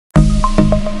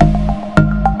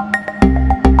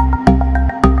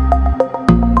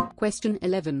Question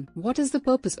 11. What is the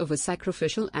purpose of a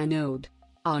sacrificial anode?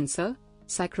 Answer.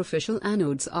 Sacrificial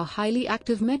anodes are highly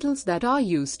active metals that are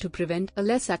used to prevent a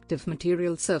less active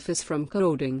material surface from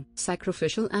corroding.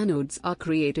 Sacrificial anodes are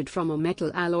created from a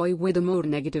metal alloy with a more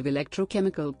negative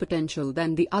electrochemical potential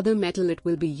than the other metal it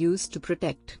will be used to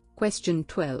protect. Question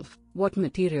 12. What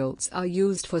materials are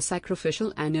used for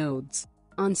sacrificial anodes?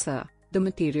 Answer. The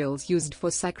materials used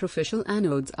for sacrificial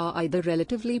anodes are either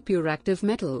relatively pure active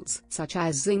metals, such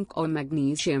as zinc or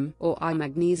magnesium, or are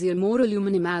magnesium or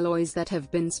aluminum alloys that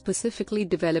have been specifically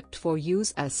developed for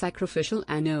use as sacrificial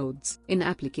anodes. In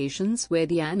applications where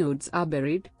the anodes are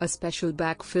buried, a special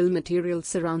backfill material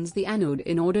surrounds the anode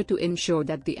in order to ensure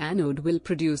that the anode will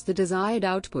produce the desired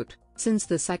output. Since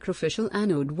the sacrificial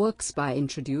anode works by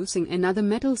introducing another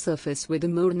metal surface with a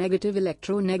more negative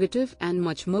electronegative and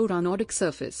much more anodic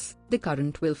surface, the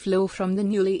current will flow from the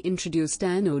newly introduced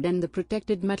anode and the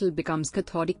protected metal becomes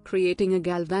cathodic, creating a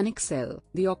galvanic cell.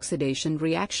 The oxidation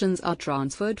reactions are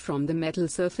transferred from the metal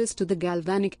surface to the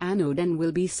galvanic anode and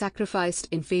will be sacrificed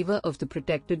in favor of the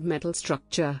protected metal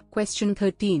structure. Question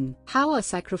 13. How are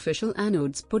sacrificial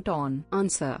anodes put on?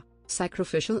 Answer.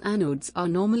 Sacrificial anodes are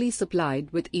normally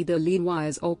supplied with either lead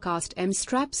wires or cast M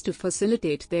straps to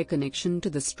facilitate their connection to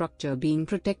the structure being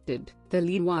protected. The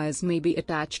lead wires may be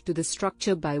attached to the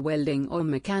structure by welding or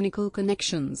mechanical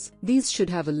connections. These should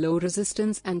have a low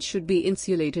resistance and should be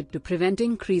insulated to prevent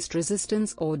increased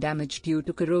resistance or damage due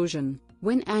to corrosion.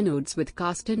 When anodes with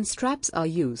cast-in straps are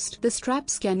used, the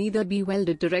straps can either be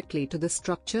welded directly to the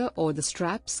structure or the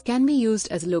straps can be used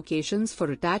as locations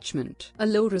for attachment. A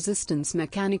low-resistance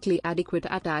mechanically adequate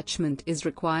attachment is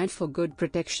required for good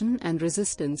protection and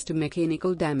resistance to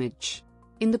mechanical damage.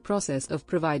 In the process of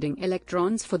providing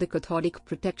electrons for the cathodic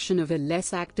protection of a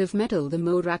less active metal, the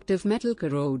more active metal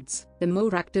corrodes. The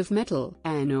more active metal,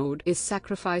 anode, is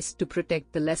sacrificed to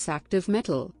protect the less active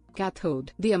metal,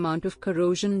 cathode. The amount of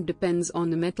corrosion depends on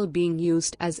the metal being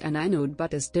used as an anode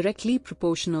but is directly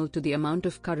proportional to the amount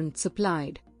of current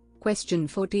supplied. Question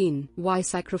 14. Why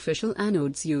sacrificial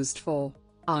anodes used for?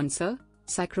 Answer.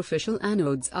 Sacrificial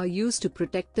anodes are used to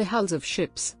protect the hulls of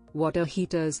ships, water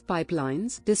heaters,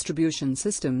 pipelines, distribution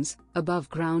systems,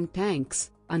 above-ground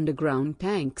tanks, underground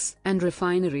tanks, and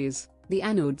refineries. The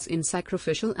anodes in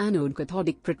sacrificial anode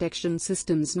cathodic protection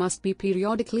systems must be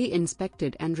periodically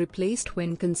inspected and replaced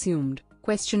when consumed.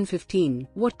 Question 15.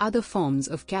 What other forms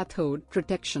of cathode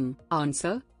protection?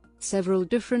 Answer. Several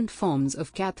different forms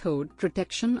of cathode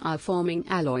protection are forming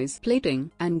alloys, plating,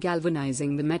 and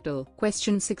galvanizing the metal.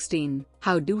 Question 16.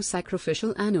 How do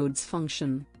sacrificial anodes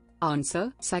function?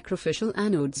 Answer. Sacrificial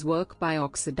anodes work by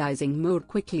oxidizing more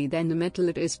quickly than the metal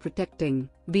it is protecting,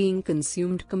 being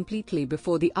consumed completely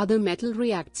before the other metal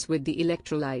reacts with the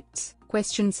electrolytes.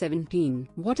 Question 17.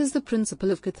 What is the principle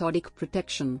of cathodic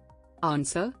protection?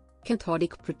 Answer.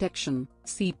 Cathodic protection,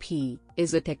 CP,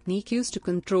 is a technique used to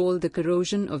control the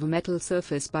corrosion of a metal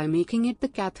surface by making it the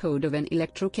cathode of an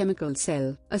electrochemical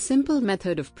cell. A simple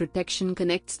method of protection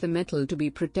connects the metal to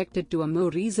be protected to a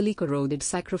more easily corroded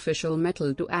sacrificial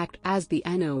metal to act as the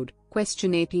anode.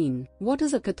 Question 18. What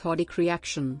is a cathodic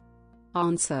reaction?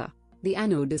 Answer. The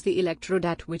anode is the electrode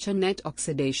at which a net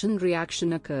oxidation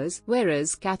reaction occurs,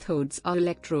 whereas cathodes are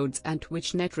electrodes at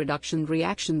which net reduction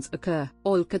reactions occur.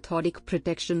 All cathodic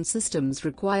protection systems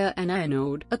require an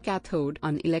anode, a cathode,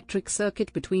 an electric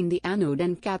circuit between the anode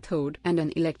and cathode, and an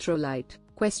electrolyte.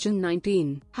 Question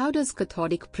 19. How does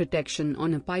cathodic protection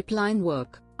on a pipeline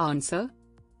work? Answer.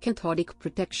 Cathodic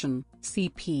protection,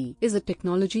 CP, is a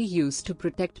technology used to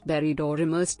protect buried or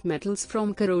immersed metals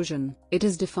from corrosion. It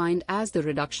is defined as the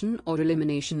reduction or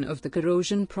elimination of the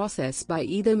corrosion process by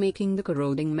either making the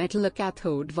corroding metal a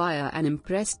cathode via an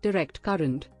impressed direct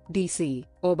current, DC,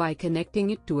 or by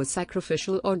connecting it to a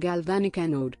sacrificial or galvanic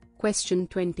anode. Question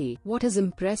 20. What is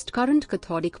impressed current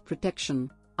cathodic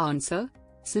protection? Answer.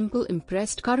 Simple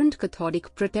impressed current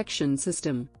cathodic protection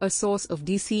system. A source of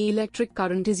DC electric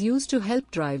current is used to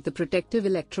help drive the protective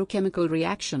electrochemical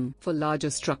reaction. For larger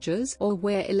structures or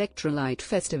where electrolyte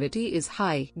festivity is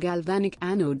high, galvanic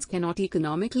anodes cannot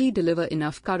economically deliver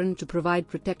enough current to provide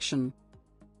protection.